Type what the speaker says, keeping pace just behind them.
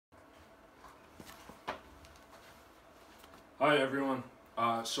Hi everyone.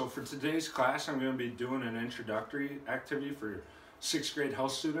 So for today's class, I'm going to be doing an introductory activity for 6th grade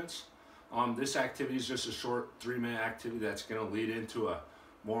health students. This activity is just a short 3-minute activity that's going to lead into a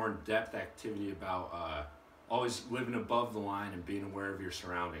more in-depth activity about always living above the line and being aware of your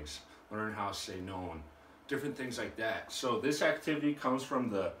surroundings. Learn how to say no and different things like that. So this activity comes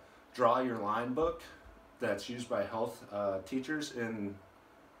from the Draw Your Line book that's used by health teachers in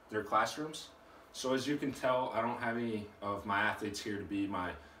their classrooms. So as you can tell, I don't have any of my athletes here to be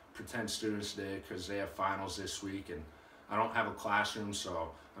my pretend students today because they have finals this week and I don't have a classroom,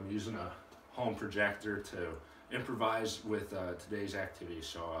 so I'm using a home projector to improvise with today's activity.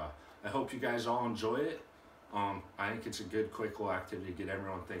 So I hope you guys all enjoy it. I think it's a good, quick little activity to get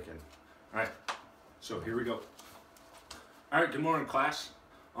everyone thinking. All right, so here we go. All right, good morning, class.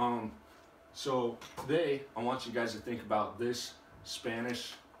 So today I want you guys to think about this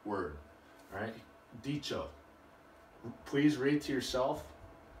Spanish word. All right, Dicho. Please read to yourself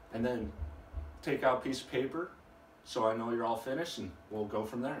and then take out a piece of paper so I know you're all finished and we'll go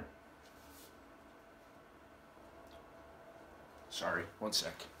from there. Sorry, one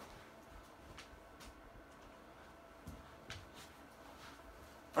sec.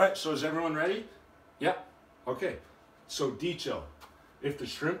 All right, so is everyone ready? Yeah, okay. So Dicho, if the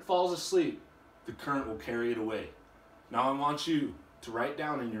shrimp falls asleep, the current will carry it away. Now I want you to write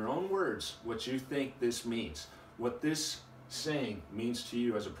down in your own words what you think this means, what this saying means to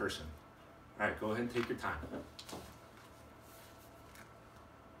you as a person. All right, go ahead and take your time.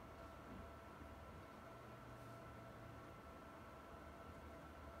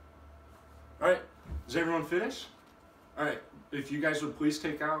 All right, is everyone finished? All right, if you guys would please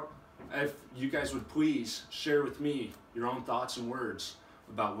share with me your own thoughts and words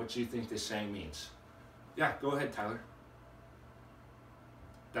about what you think this saying means. Yeah, go ahead, Tyler.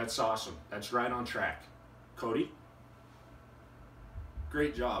 That's awesome. That's right on track. Cody?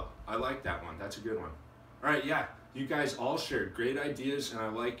 Great job. I like that one. That's a good one. All right, yeah, you guys all shared great ideas, and I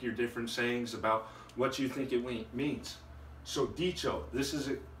like your different sayings about what you think it means. So dicho, this is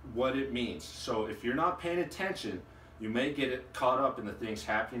what it means. So if you're not paying attention, you may get it caught up in the things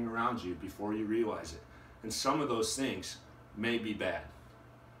happening around you before you realize it. And some of those things may be bad,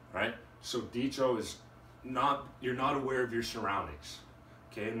 right? So dicho is you're not aware of your surroundings.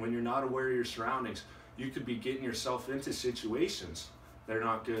 Okay, and when you're not aware of your surroundings, you could be getting yourself into situations that are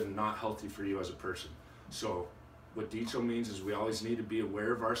not good and not healthy for you as a person. So what dicho means is we always need to be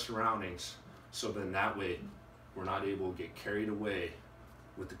aware of our surroundings so then that way we're not able to get carried away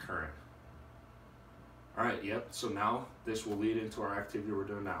with the current. All right, yep, so now this will lead into our activity we're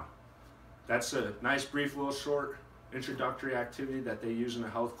doing now. That's a nice, brief, little short introductory activity that they use in a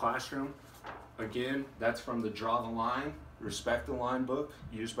health classroom. Again, that's from the Draw the Line, Respect the Line book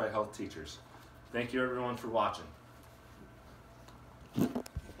used by health teachers. Thank you everyone for watching.